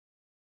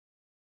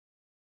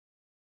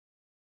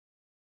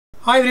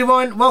Hi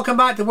everyone, welcome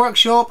back to the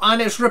workshop,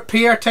 and it's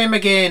repair time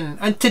again.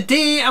 And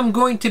today I'm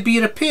going to be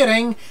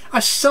repairing a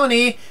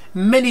Sony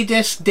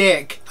Minidisc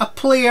deck, a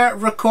player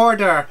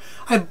recorder.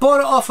 I bought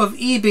it off of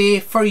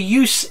eBay for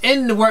use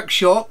in the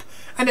workshop,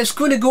 and it's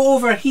going to go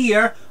over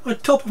here on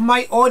top of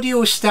my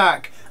audio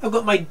stack. I've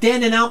got my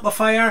Denon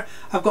amplifier,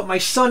 I've got my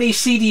Sony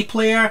CD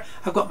player,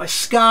 I've got my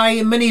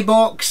Sky mini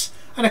box,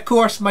 and of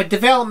course my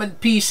development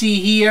PC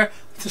here.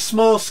 A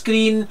small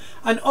screen,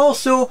 and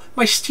also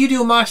my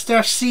Studiomaster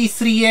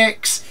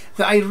C3X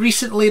that I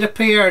recently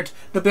repaired.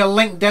 There'll be a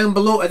link down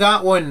below to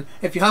that one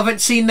if you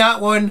haven't seen that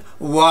one.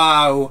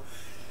 Wow,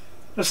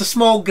 there's a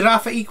small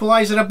graphic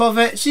equalizer above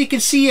it, so you can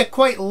see I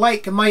quite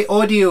like my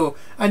audio,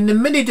 and the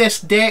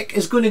Minidisc deck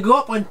is going to go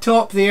up on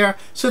top there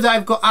so that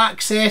I've got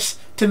access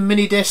to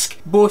Minidisc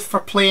both for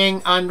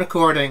playing and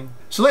recording.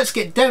 So let's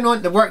get down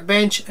onto the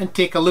workbench and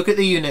take a look at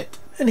the unit.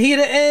 And here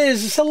it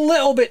is. It's a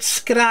little bit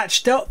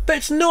scratched up, but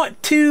it's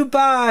not too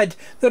bad.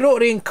 The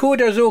rotary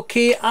encoder's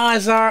okay,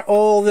 as are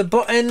all the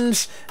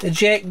buttons. The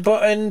eject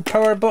button,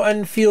 power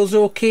button feels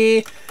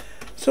okay.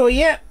 So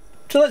yeah,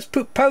 so let's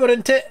put power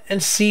into it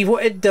and see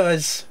what it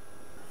does.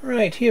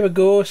 Right, here we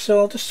go. So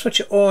I'll just switch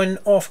it on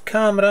off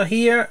camera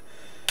here.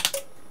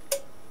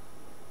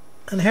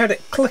 And I heard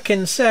it click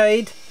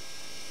inside.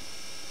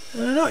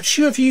 And I'm not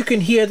sure if you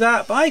can hear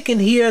that, but I can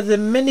hear the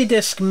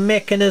Minidisc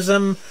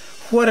mechanism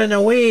whirring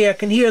away. I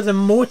can hear the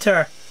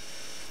motor,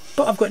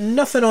 but I've got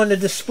nothing on the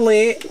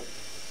display.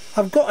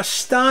 I've got a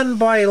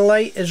standby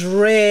light is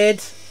red.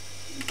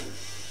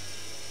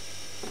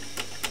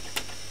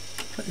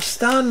 The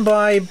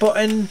standby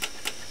button,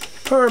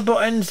 power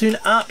button's doing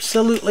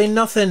absolutely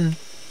nothing,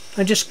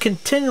 and just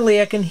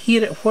continually I can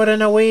hear it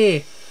whirring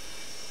away.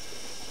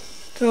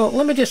 So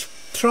let me just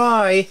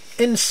try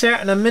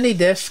inserting a mini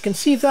disc and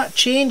see if that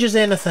changes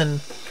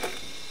anything.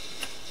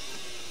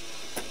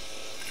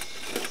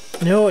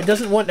 No, it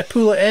doesn't want to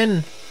pull it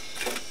in.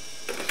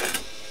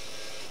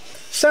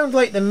 Sounds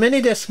like the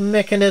Minidisc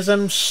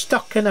mechanism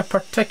stuck in a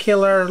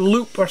particular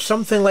loop or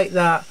something like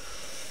that.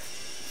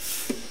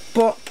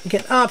 But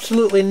get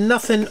absolutely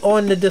nothing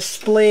on the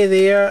display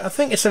there. I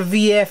think it's a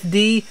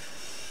VFD.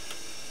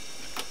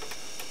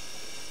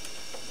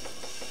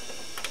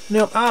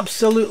 No,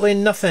 absolutely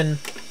nothing.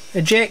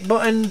 Eject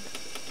button,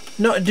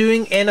 not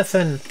doing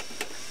anything.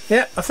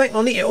 Yep, I think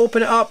I'll need to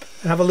open it up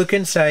and have a look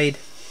inside.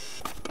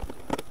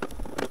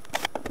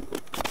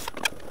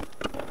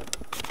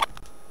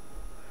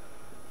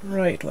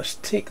 Right, let's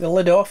take the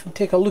lid off and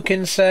take a look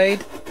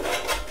inside.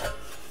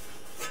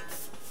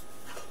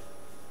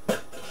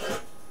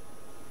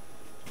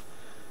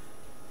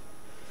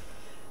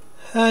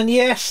 And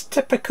yes,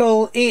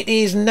 typical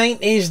 80s,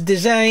 90s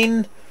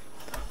design.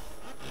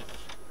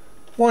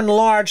 One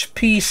large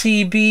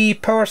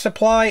PCB power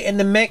supply in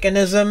the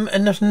mechanism,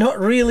 and there's not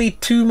really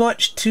too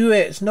much to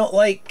it. It's not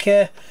like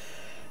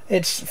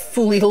it's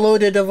fully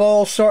loaded of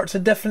all sorts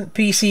of different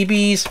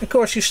PCBs. Of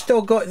course, you've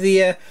still got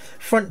the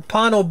front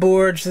panel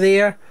boards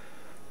there.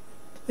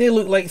 They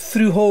look like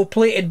through-hole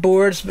plated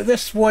boards, but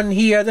this one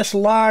here, this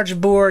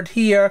large board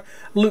here,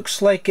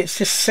 looks like it's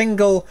just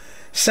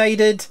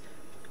single-sided.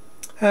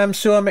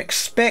 So I'm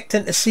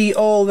expecting to see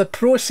all the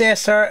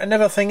processor and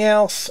everything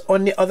else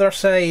on the other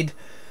side.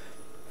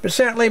 But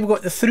certainly we've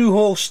got the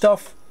through-hole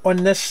stuff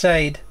on this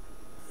side.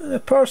 The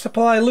power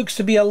supply looks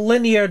to be a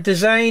linear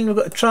design. We've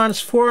got a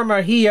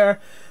transformer here,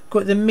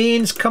 got the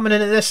mains coming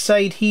in at this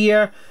side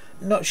here.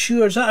 Not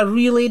sure, is that a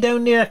relay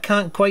down there? I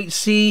can't quite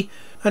see.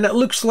 And it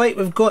looks like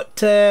we've got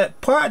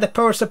part of the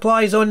power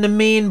supplies on the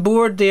main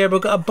board there.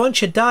 We've got a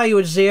bunch of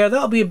diodes there.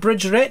 That'll be a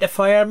bridge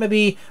rectifier,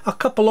 maybe a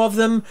couple of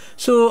them.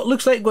 So it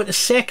looks like we've got the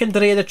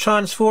secondary of the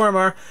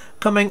transformer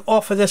coming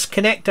off of this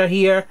connector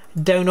here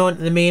down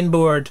onto the main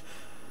board.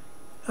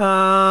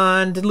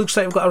 And it looks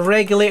like we've got a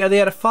regulator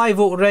there, a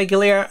 5-volt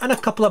regulator, and a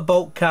couple of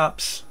bulk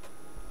caps.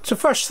 So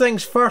first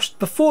things first,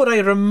 before I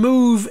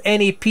remove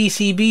any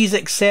PCBs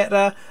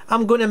etc,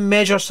 I'm going to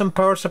measure some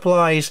power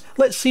supplies.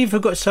 Let's see if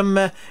we've got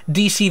some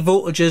DC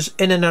voltages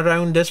in and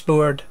around this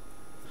board.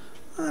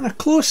 And a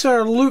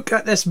closer look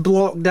at this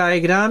block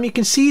diagram, you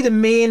can see the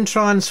main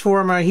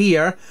transformer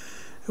here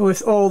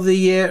with all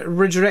the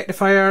ridge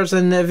rectifiers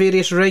and the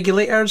various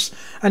regulators,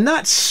 and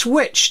that's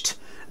switched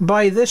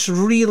by this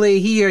relay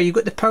here. You've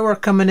got the power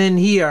coming in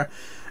here,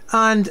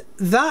 and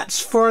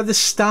that's for the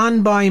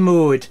standby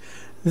mode.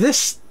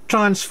 This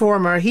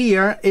transformer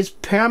here is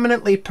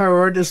permanently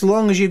powered as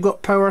long as you've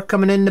got power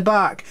coming in the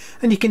back,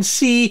 and you can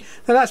see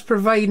that that's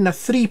providing a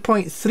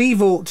 3.3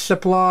 volt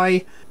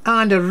supply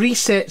and a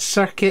reset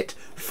circuit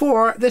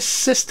for this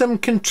system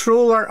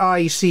controller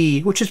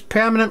IC, which is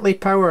permanently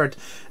powered.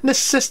 And this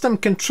system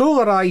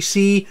controller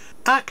IC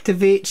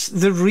activates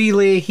the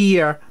relay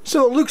here.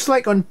 So it looks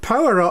like on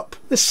power up,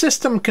 the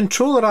system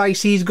controller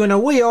IC is going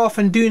way off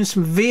and doing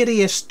some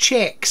various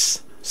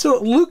checks. So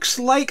it looks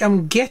like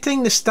I'm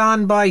getting the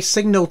standby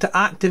signal to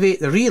activate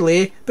the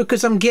relay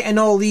because I'm getting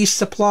all these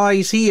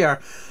supplies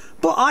here.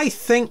 But I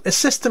think the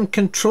system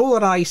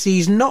controller IC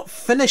is not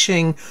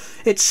finishing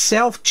its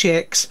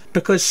self-checks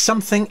because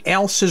something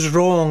else is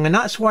wrong, and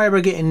that's why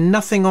we're getting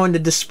nothing on the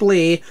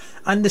display,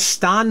 and the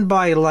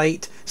standby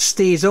light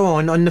stays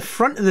on the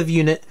front of the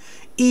unit,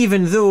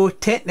 even though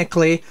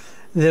technically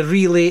the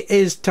relay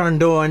is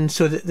turned on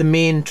so that the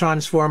main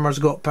transformer's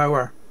got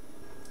power.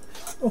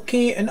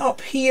 Okay, and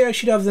up here I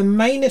should have the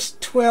minus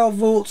 12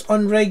 volts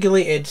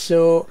unregulated,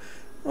 so,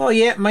 oh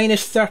yeah,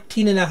 minus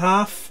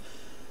 13.5.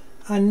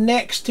 And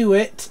next to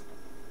it,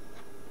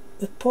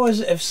 the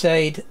positive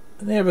side,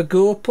 there we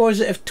go,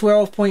 positive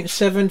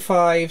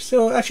 12.75,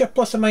 so that's your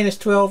plus or minus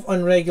 12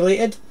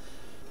 unregulated.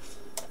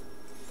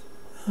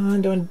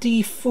 And on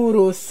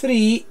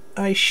D403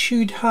 I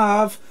should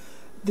have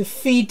the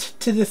feed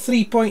to the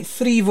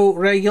 3.3 volt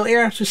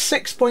regulator, so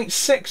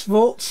 6.6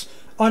 volts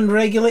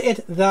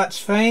unregulated, that's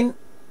fine.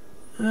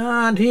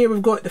 And here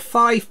we've got the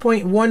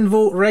 5.1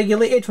 volt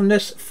regulated from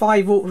this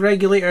 5 volt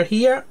regulator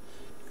here.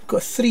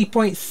 Got a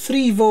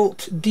 3.3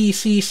 volt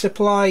DC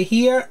supply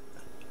here,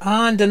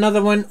 and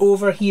another one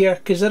over here,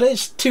 because there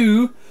is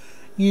two.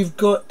 You've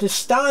got the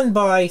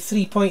standby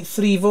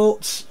 3.3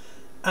 volts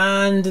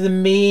and the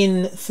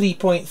main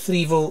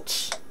 3.3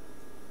 volts.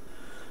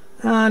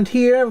 And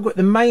here I've got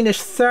the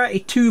minus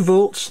 32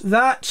 volts,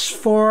 that's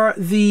for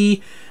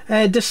the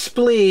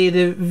display,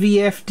 the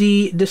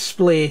VFD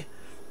display.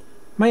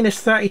 Minus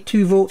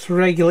 32 volts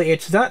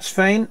regulated, so that's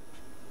fine.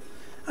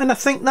 And I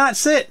think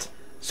that's it.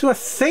 So I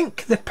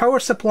think the power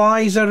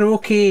supplies are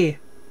okay.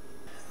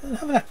 And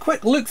having a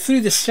quick look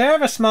through the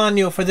service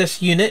manual for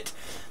this unit,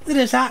 there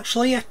is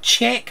actually a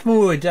check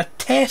mode, a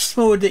test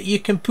mode that you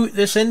can put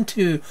this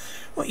into.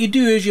 What you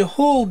do is you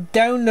hold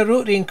down the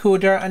rotary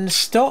encoder and the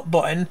stop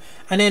button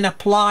and then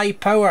apply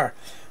power.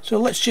 So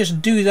let's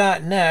just do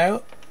that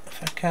now,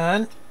 if I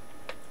can.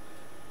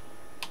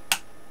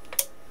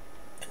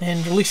 And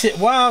then release it.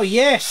 Wow,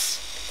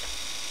 yes!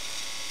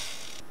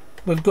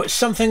 We've got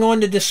something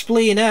on the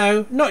display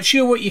now. Not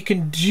sure what you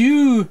can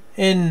do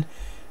in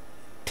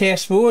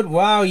test mode.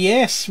 Wow,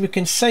 yes, we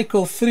can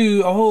cycle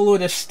through a whole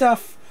load of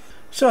stuff.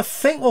 So I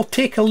think we'll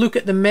take a look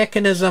at the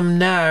mechanism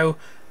now,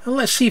 and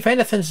let's see if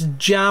anything's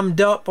jammed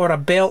up or a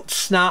belt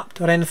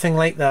snapped or anything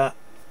like that.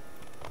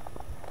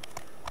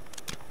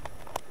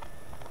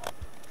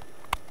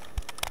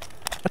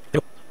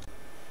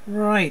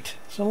 Right,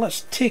 so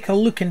let's take a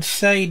look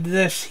inside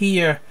this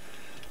here.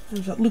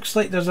 It looks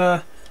like there's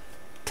a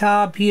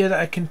tab here that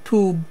I can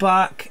pull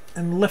back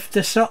and lift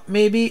this up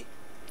maybe.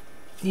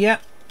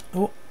 Yep.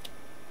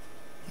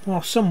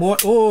 Oh,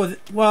 somewhat. Oh,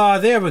 wow,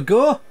 there we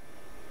go.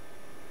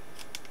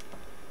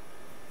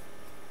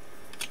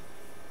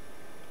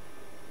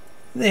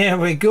 There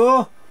we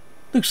go.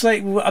 Looks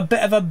like we've got a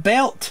bit of a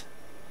belt.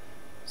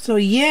 So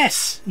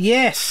yes,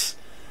 yes.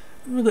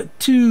 We've got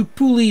two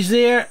pulleys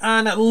there,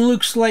 and it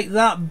looks like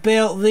that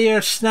belt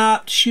there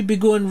snapped. Should be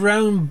going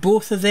round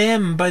both of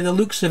them by the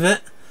looks of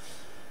it.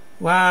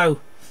 Wow.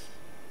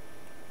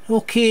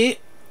 Okay,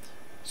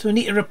 so I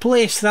need to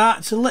replace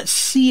that, so let's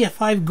see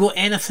if I've got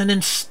anything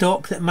in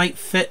stock that might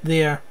fit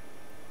there.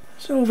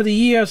 So over the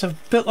years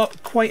I've built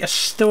up quite a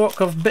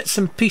stock of bits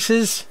and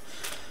pieces,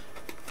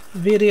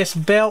 various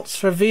belts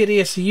for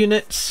various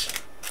units,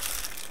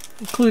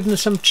 including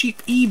some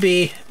cheap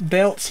eBay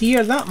belts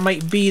here. That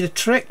might be the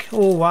trick.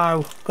 Oh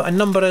wow, got a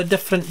number of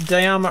different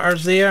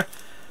diameters there.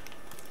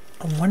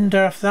 I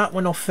wonder if that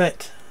one will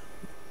fit.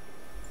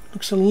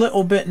 Looks a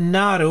little bit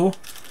narrow.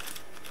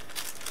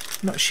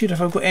 Not sure if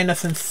I've got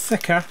anything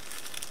thicker.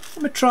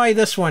 Let me try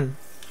this one.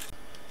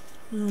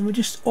 And we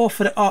just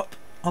offer it up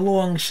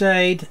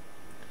alongside.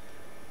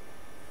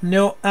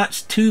 No,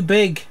 that's too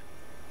big.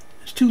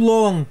 It's too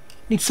long.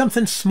 Need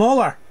something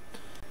smaller.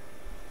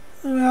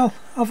 Well,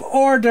 I've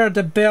ordered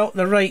a belt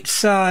the right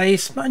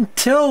size, but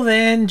until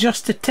then,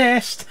 just to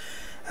test,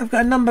 I've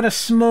got a number of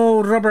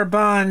small rubber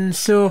bands,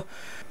 so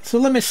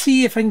let me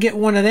see if I can get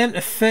one of them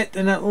to fit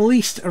and at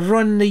least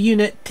run the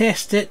unit,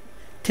 test it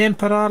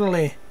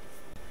temporarily.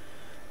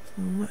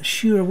 I'm not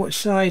sure what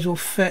size will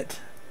fit.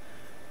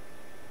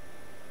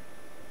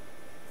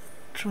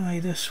 Try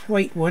this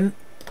white one.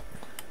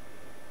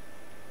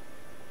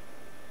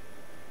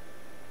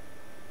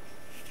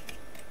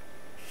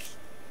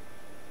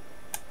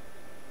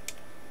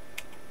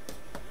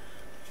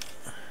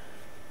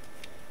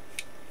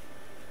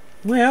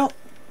 Well,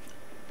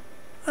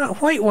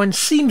 that white one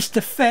seems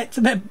to fit. It's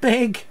a bit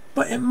big,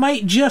 but it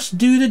might just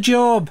do the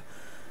job.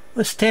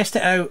 Let's test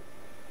it out.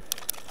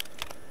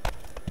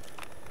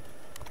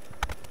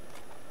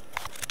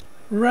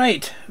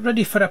 Right,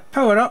 ready for a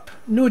power up.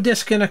 No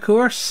disc in, of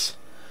course.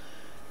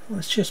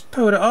 Let's just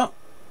power it up.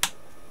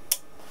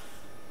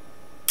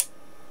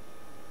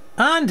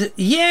 And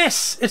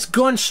yes, it's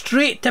gone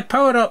straight to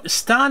power up. The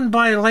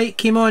standby light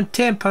came on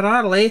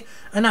temporarily,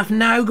 and I've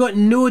now got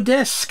no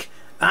disc.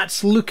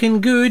 That's looking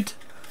good.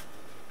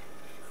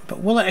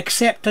 But will it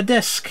accept a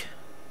disc?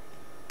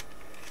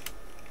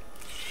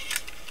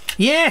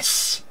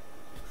 Yes!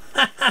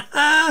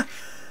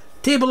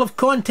 Table of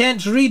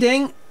contents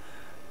reading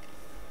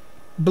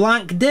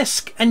blank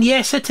disc, and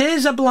yes, it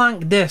is a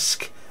blank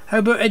disc. How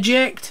about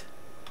eject?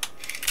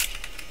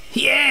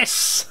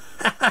 Yes!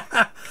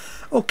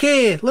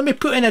 Okay, let me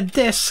put in a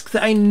disc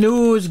that I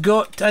know has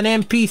got an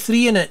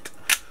MP3 in it.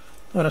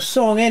 Or a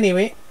song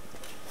anyway.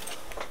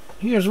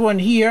 Here's one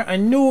here. I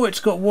know it's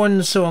got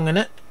one song in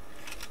it.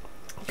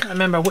 Can't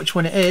remember which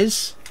one it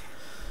is.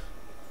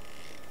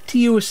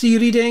 TOC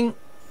reading.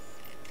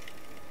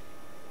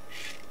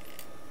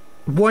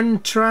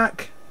 One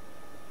track.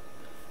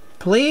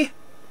 Play.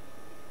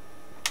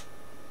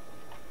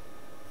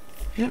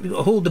 Yep, we've got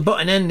to hold the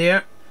button in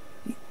there.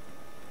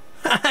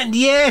 And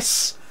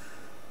yes!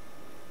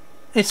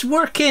 It's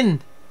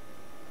working!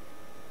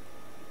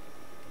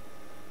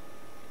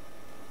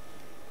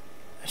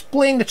 It's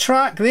playing the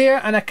track there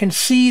and I can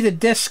see the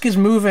disc is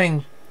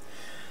moving.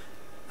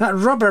 That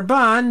rubber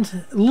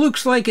band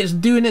looks like it's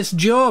doing its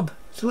job.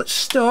 So let's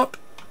stop.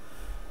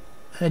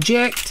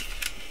 Eject.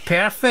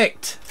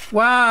 Perfect.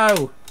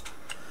 Wow!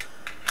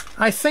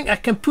 I think I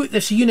can put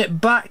this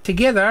unit back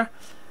together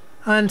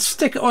and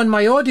stick it on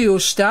my audio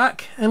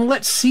stack and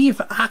let's see if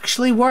it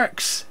actually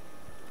works.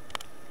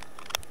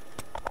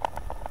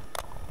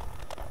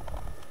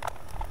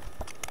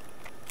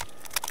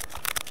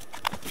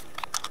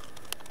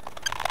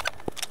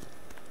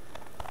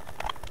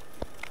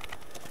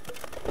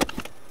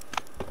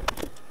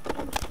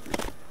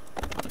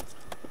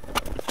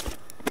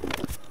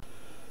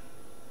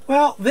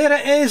 Well, there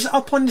it is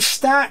up on the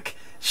stack.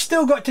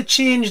 Still got to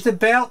change the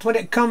belt when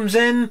it comes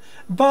in,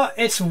 but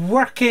it's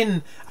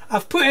working.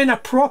 I've put in a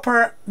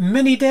proper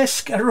mini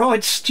disc, a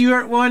Rod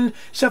Stewart one,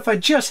 so if I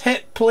just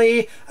hit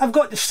play, I've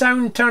got the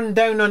sound turned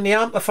down on the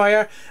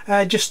amplifier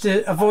just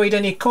to avoid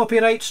any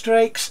copyright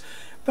strikes.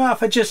 But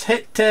if I just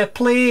hit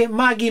play,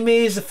 Maggie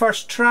May is the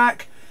first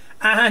track,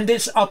 and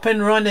it's up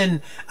and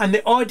running, and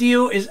the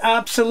audio is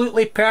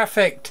absolutely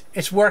perfect.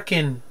 It's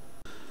working.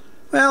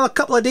 Well, a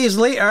couple of days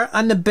later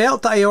and the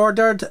belt that I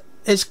ordered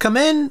is come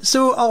in,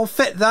 so I'll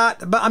fit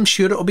that, but I'm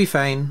sure it'll be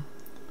fine.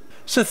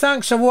 So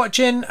thanks for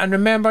watching, and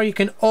remember you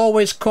can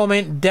always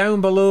comment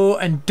down below,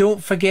 and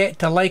don't forget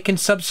to like and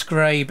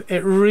subscribe.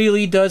 It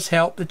really does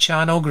help the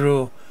channel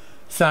grow.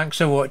 Thanks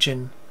for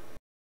watching.